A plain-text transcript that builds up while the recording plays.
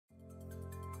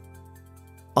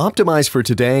Optimize for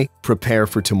today, prepare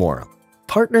for tomorrow.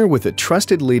 Partner with a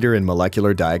trusted leader in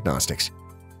molecular diagnostics.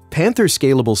 Panther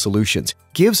Scalable Solutions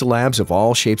gives labs of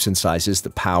all shapes and sizes the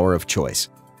power of choice.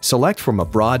 Select from a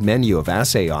broad menu of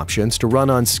assay options to run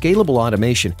on scalable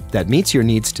automation that meets your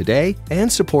needs today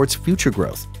and supports future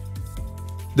growth.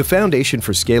 The foundation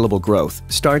for scalable growth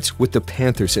starts with the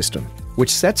Panther system,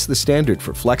 which sets the standard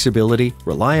for flexibility,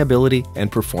 reliability, and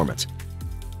performance.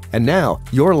 And now,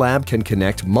 your lab can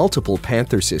connect multiple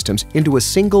Panther systems into a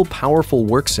single powerful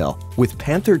work cell with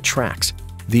Panther Trax,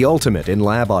 the ultimate in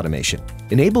lab automation,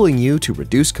 enabling you to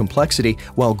reduce complexity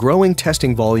while growing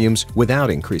testing volumes without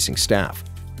increasing staff.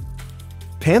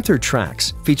 Panther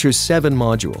Trax features 7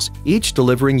 modules, each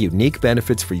delivering unique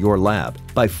benefits for your lab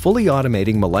by fully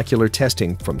automating molecular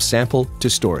testing from sample to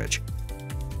storage.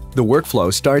 The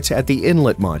workflow starts at the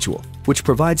inlet module, which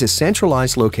provides a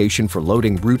centralized location for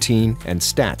loading routine and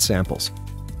stat samples.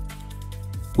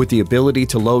 With the ability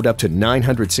to load up to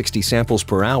 960 samples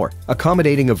per hour,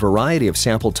 accommodating a variety of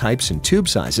sample types and tube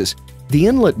sizes, the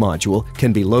inlet module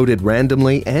can be loaded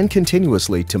randomly and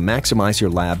continuously to maximize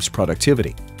your lab's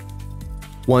productivity.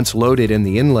 Once loaded in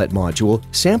the inlet module,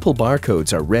 sample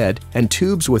barcodes are read and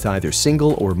tubes with either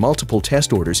single or multiple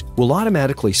test orders will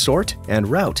automatically sort and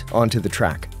route onto the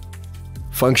track.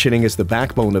 Functioning as the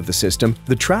backbone of the system,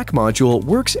 the track module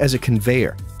works as a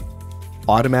conveyor,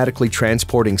 automatically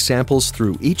transporting samples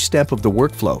through each step of the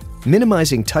workflow,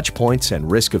 minimizing touch points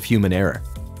and risk of human error.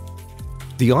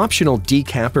 The optional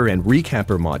decapper and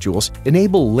recapper modules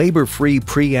enable labor-free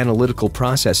pre-analytical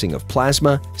processing of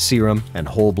plasma, serum, and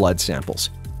whole blood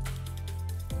samples.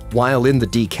 While in the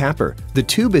decapper, the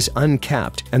tube is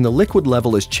uncapped and the liquid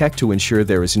level is checked to ensure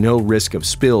there is no risk of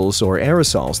spills or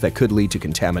aerosols that could lead to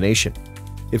contamination.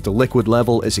 If the liquid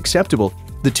level is acceptable,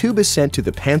 the tube is sent to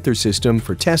the Panther system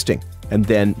for testing and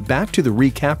then back to the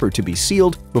recapper to be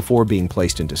sealed before being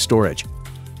placed into storage.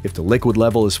 If the liquid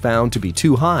level is found to be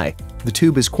too high, the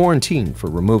tube is quarantined for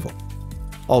removal.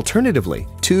 Alternatively,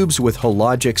 tubes with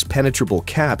Hologic's penetrable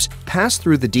caps pass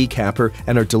through the decapper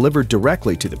and are delivered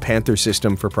directly to the Panther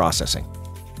system for processing.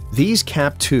 These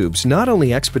capped tubes not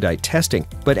only expedite testing,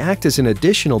 but act as an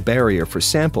additional barrier for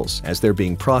samples as they're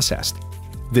being processed.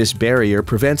 This barrier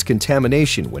prevents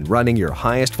contamination when running your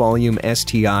highest volume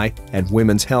STI and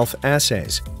women's health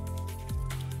assays.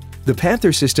 The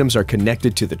Panther systems are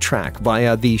connected to the track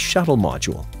via the shuttle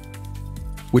module,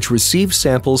 which receives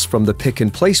samples from the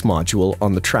pick-and-place module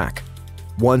on the track.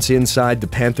 Once inside the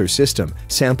Panther system,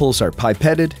 samples are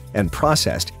pipetted and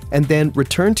processed and then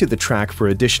returned to the track for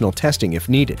additional testing if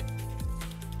needed,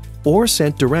 or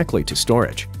sent directly to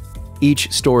storage.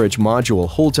 Each storage module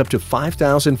holds up to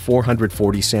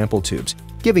 5,440 sample tubes,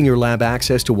 giving your lab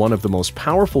access to one of the most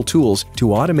powerful tools to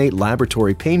automate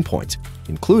laboratory pain points,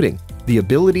 including the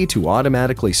ability to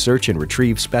automatically search and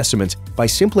retrieve specimens by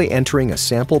simply entering a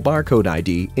sample barcode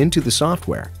ID into the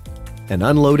software, and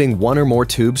unloading one or more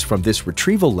tubes from this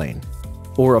retrieval lane,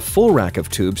 or a full rack of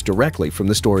tubes directly from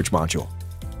the storage module.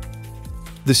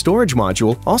 The storage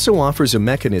module also offers a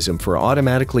mechanism for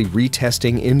automatically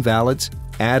retesting invalids,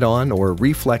 add-on or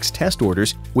reflex test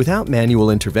orders without manual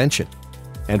intervention.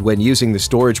 And when using the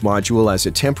storage module as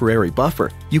a temporary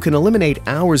buffer, you can eliminate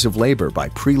hours of labor by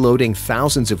preloading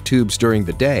thousands of tubes during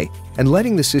the day and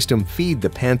letting the system feed the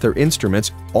Panther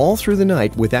instruments all through the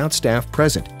night without staff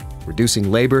present,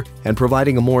 reducing labor and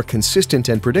providing a more consistent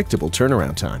and predictable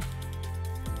turnaround time.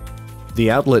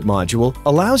 The outlet module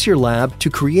allows your lab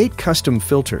to create custom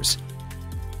filters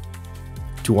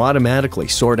to automatically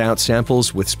sort out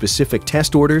samples with specific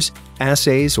test orders,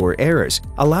 assays, or errors,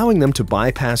 allowing them to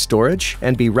bypass storage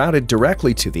and be routed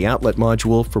directly to the outlet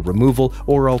module for removal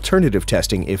or alternative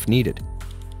testing if needed.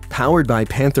 Powered by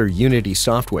Panther Unity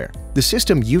software, the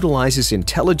system utilizes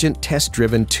intelligent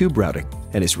test-driven tube routing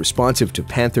and is responsive to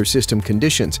Panther system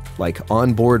conditions like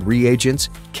onboard reagents,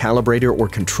 calibrator or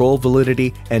control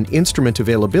validity, and instrument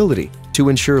availability to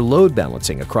ensure load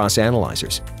balancing across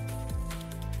analyzers.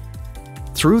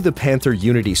 Through the Panther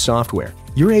Unity software,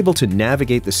 you're able to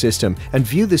navigate the system and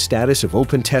view the status of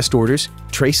open test orders,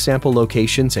 trace sample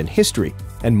locations and history,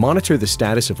 and monitor the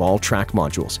status of all track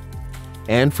modules.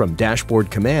 And from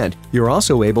Dashboard Command, you're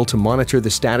also able to monitor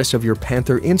the status of your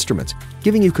Panther instruments,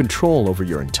 giving you control over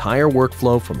your entire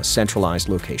workflow from a centralized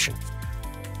location.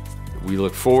 We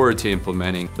look forward to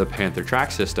implementing the Panther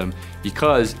Trax system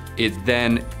because it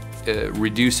then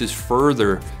reduces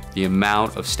further the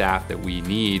amount of staff that we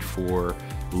need for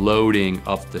loading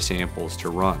up the samples to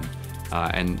run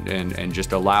and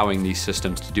just allowing these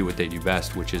systems to do what they do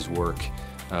best, which is work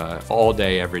all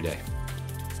day, every day.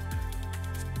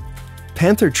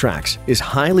 Panther Trax is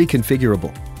highly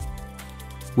configurable.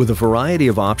 with a variety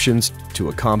of options to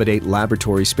accommodate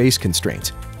laboratory space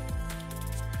constraints,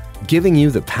 giving you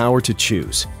the power to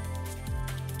choose,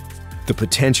 the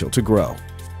potential to grow.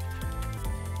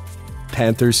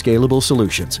 Panther Scalable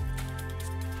Solutions.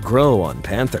 Grow on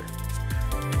Panther.